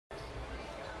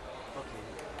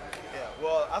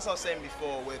Well, as I was saying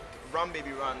before, with Run Baby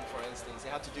Run, for instance, it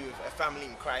had to do with a family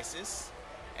in crisis,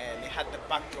 and it had the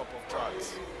backdrop of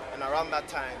drugs. And around that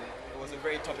time, it was a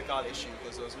very topical issue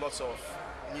because there was lots of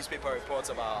newspaper reports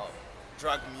about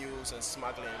drug mules and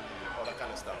smuggling and all that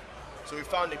kind of stuff. So we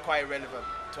found it quite relevant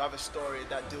to have a story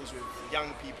that deals with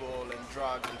young people and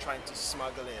drugs and trying to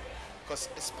smuggle in, because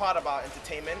it's part about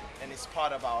entertainment and it's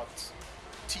part about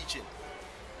teaching.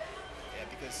 Yeah,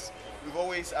 because we've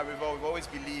always at Revele, we've always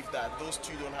believed that those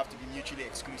two don't have to be mutually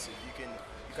exclusive. You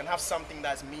can have something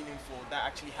that's meaningful that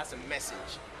actually has a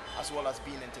message as well as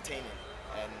being entertaining,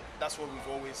 and that's what we've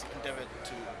always endeavored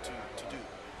to do.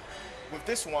 With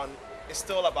this one, it's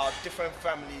still about different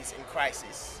families in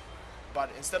crisis, but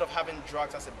instead of having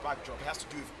drugs as a backdrop, it has to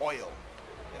do with oil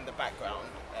in the background.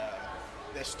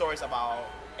 There's stories about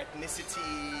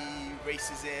ethnicity,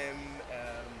 racism,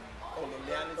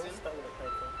 colonialism.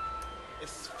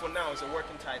 It's, for now, it's a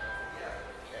working title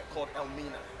called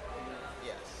Elmina.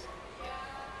 Yes.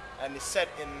 And it's set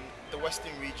in the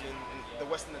western region, in the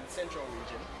western and central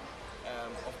region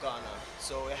of Ghana.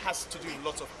 So it has to do with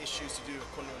lots of issues to do with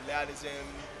colonialism,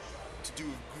 to do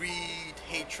with greed,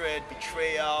 hatred,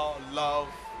 betrayal, love,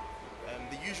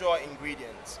 the usual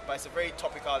ingredients. But it's a very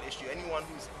topical issue. Anyone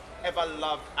who's ever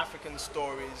loved African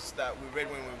stories that we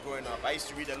read when we were growing up. I used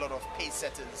to read a lot of pace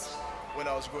setters when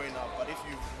I was growing up, but if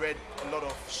you've read a lot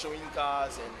of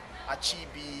Shoinkas and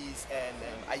Achibis and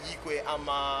Ayikwe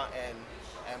Ama and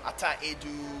Ata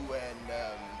Edu and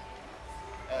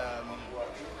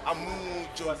Amu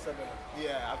Jo.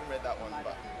 Yeah, I haven't read that one,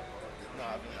 but no,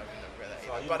 I haven't read that.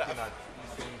 So are you but looking at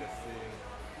using the same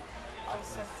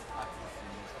artists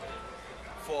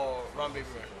for Run Baby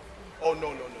Run? Oh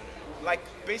no. Like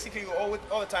basically all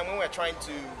the time when we're trying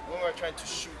to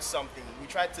shoot something, we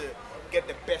try to get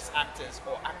the best actors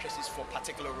or actresses for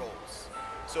particular roles.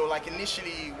 So like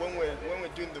initially when we're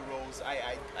doing the roles,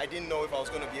 I didn't know if I was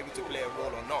going to be able to play a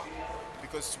role or not,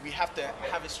 because we have to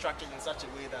have it structured in such a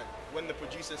way that when the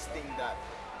producers think that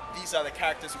these are the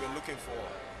characters we're looking for,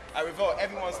 at Revele,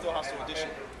 everyone still has to audition.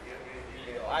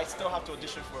 You know, I still have to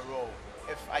audition for a role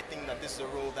if I think that this is a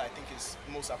role that I think is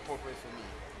most appropriate for me.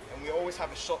 And we always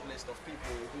have a short list of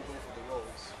people who go for the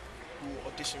roles, who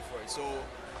audition for it. So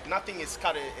nothing is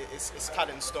cut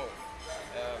in stone.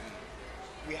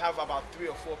 We have about 3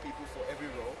 or 4 people for every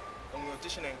role, and we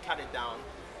audition and cut it down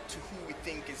to who we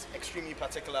think is extremely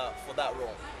particular for that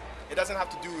role. It doesn't have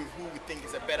to do with who we think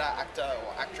is a better actor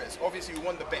or actress. Obviously, we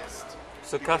want the best.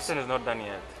 So casting is not done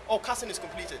yet? Oh, casting is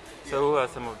completed. So who are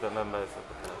some of the members of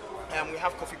the cast? We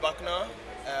have Kofi Buckner,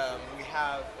 we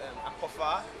have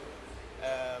Akofa,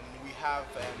 we have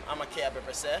Ameyaw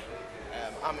Bebrese,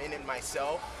 I'm in it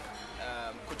myself,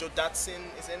 Kojo Datsun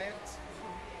is in it,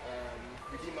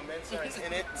 Redeemer Mensah is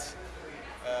in it.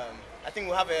 I think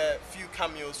we'll have a few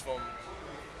cameos from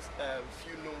a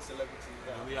few known celebrities.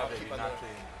 Do we have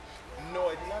Edinate? No,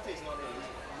 Edinate is not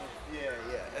in.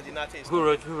 Yeah, Edinate is Who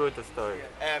wrote the story?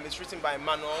 It's written by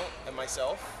Manuel and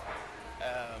myself.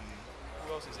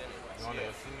 Who else is in it? You want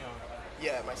your senior?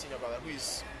 Yeah, my senior brother,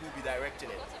 who'll be directing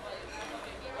it.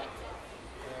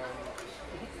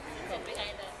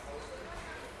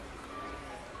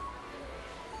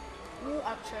 New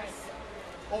actress.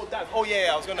 Oh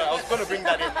yeah, I was gonna bring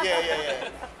that in. Yeah.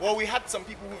 Well, we had some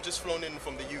people who've just flown in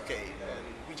from the UK, and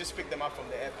we just picked them up from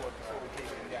the airport before we came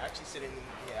in. They're actually sitting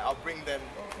here. I'll bring them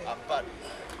up. But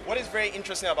what is very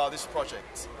interesting about this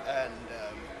project, and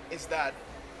is that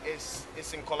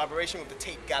it's in collaboration with the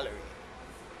Tate Gallery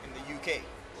in the UK.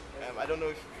 I don't know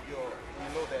if you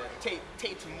know the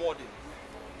Tate Modern.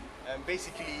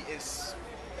 Basically, it's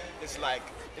like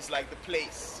the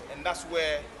place, and that's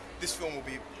where this film will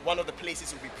be. One of the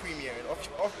places it will be premiering.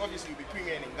 Obviously, it will be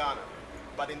premiering in Ghana,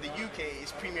 but in the UK,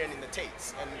 it's premiering in the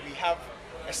Tates, and we have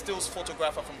a stills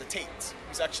photographer from the Tate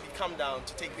who's actually come down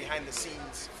to take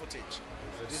behind-the-scenes footage.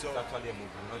 So this is actually a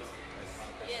movie, not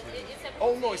Yes, it's a movie.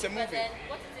 Oh no, it's a movie. But then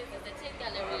what it is the Tate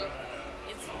Gallery.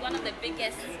 It's one of the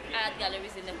biggest art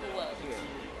galleries in the whole world.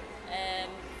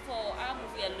 For our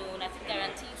movie alone, I think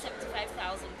guaranteed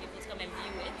 75,000 people to come and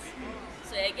view it.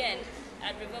 So again,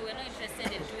 at Revele, we're not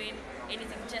interested in doing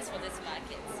anything just for this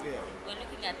market. We're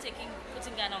looking at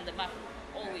putting Ghana on the map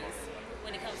always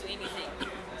when it comes to anything.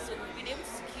 So we've been able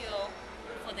to secure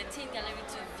for the Tate Gallery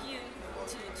to view,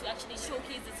 to actually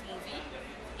showcase this movie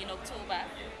in October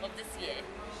of this year.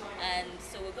 And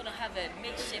so we're going to have a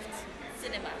makeshift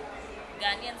cinema,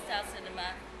 Ghanaian style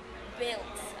cinema,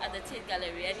 built at the Tate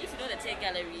Gallery. And if you know the Tate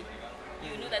Gallery,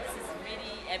 you know that this is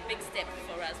really a big step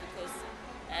for us, because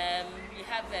we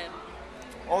have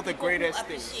all the greatest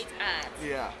things. Appreciate art.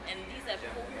 Yeah. And these are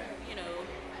people who,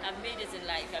 have made it in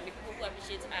life. I mean, people who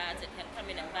appreciate art and can come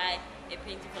in and buy a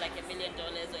painting for like $1 million or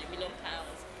 £1 million.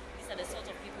 These are the sort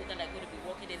of people that are going to be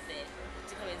walking in there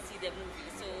to come and see the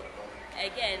movie. So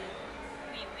again,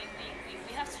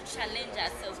 we have to challenge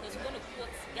ourselves because we want to put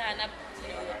Ghana,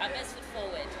 our best foot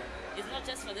forward. It's not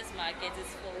just for this market.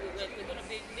 It's for we're going to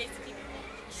be basically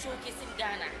showcasing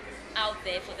Ghana out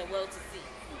there for the world to see.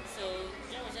 So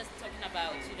John was just talking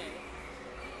about us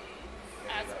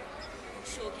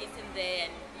showcasing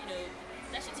there, and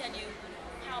that should tell you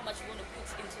how much we want to put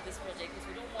into this project, because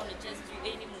we don't want to just do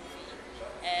any movie.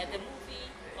 The movie,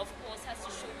 of course, has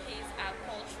to showcase our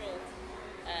cultural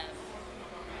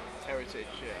heritage,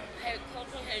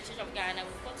 cultural heritage of Ghana.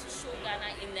 We've got to show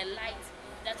Ghana in the light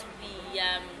that would be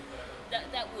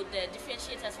that would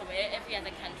differentiate us from every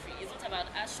other country. It's not about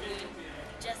us showing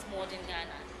just modern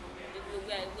Ghana.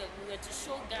 We're to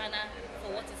show Ghana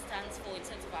for what it stands for in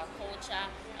terms of our culture,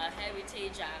 our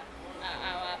heritage,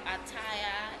 our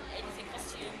attire, anything,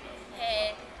 costume,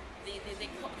 hair, the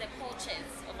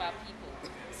cultures of our people.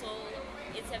 So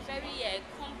it's a very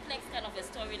complex kind of a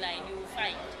storyline you will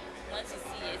find once you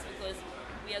see it, because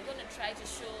we are going to try to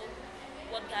show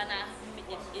what Ghana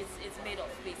is made of,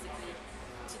 basically,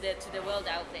 to the world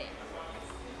out there.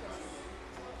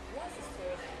 What's the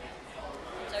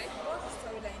storyline? Sorry? What's the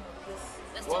storyline of this?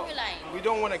 The storyline. We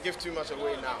don't want to give too much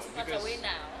away now, because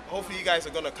hopefully you guys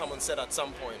are going to come on set at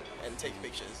some point and take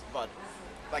pictures. But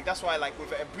that's why,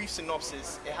 with a brief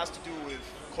synopsis, it has to do with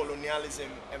colonialism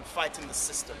and fighting the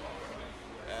system.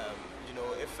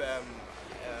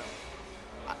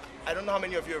 I don't know how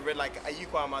many of you have read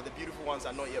Ayukwama, The Beautiful Ones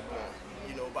Are Not Yet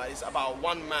Born, but it's about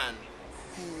one man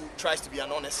who tries to be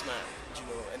an honest man,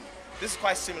 and this is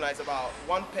quite similar. It's about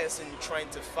one person trying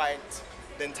to fight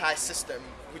the entire system,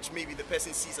 which maybe the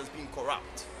person sees as being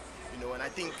corrupt, and I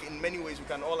think in many ways we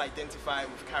can all identify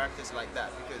with characters like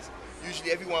that, because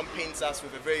usually everyone paints us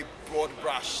with a very broad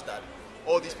brush that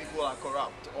all these people are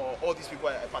corrupt or all these people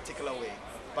are a particular way.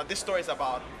 But this story is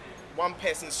about one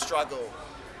person's struggle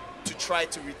to try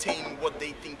to retain what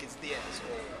they think is theirs,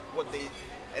 or what they,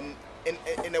 and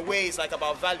in a way it's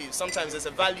about values. Sometimes there's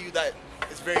a value that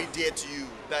is very dear to you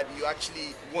that you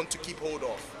actually want to keep hold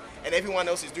of, and everyone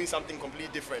else is doing something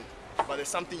completely different, but there's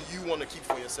something you want to keep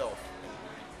for yourself.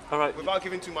 All right. Without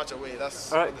giving too much away,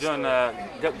 that's all right, John.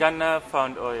 Ghana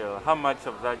found oil. How much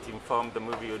of that informed the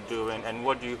movie you're doing, and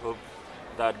what do you hope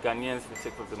that Ghanaians will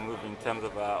take of the movie in terms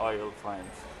of our oil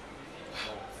finds?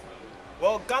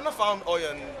 Well, Ghana found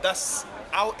oil, and that's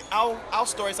our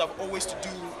stories have always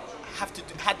had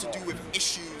to do with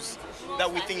issues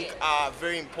that we think are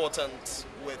very important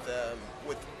with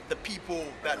the people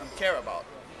that we care about,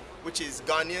 which is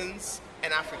Ghanaians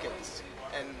and Africans.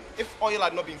 And if oil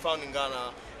had not been found in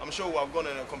Ghana, I'm sure we would have gone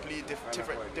in a completely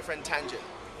different tangent.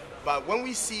 But when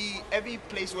we see every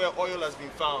place where oil has been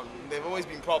found, there have always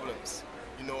been problems.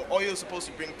 Oil is supposed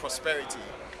to bring prosperity,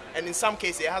 and in some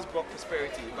cases it has brought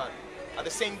prosperity, but at the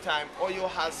same time, oil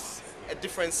has a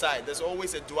different side. There's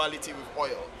always a duality with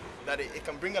oil, that it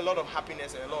can bring a lot of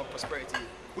happiness and a lot of prosperity,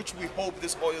 which we hope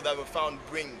this oil that we found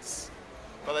brings.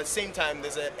 But at the same time,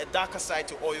 there's a darker side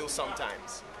to oil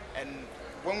sometimes. And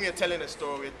when we are telling a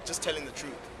story, we're just telling the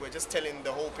truth. We're just telling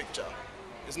the whole picture.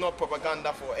 It's not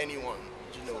propaganda for anyone,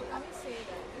 So I would say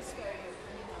that this story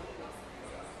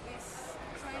is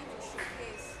trying to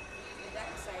showcase the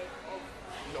dark side of...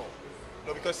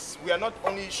 No, because we are not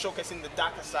only showcasing the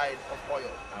darker side of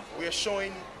oil. We're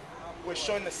showing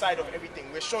the side of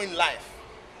everything. We're showing life.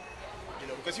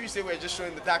 Because if you say we're just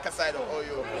showing the darker side of oil,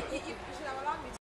 You should have allowed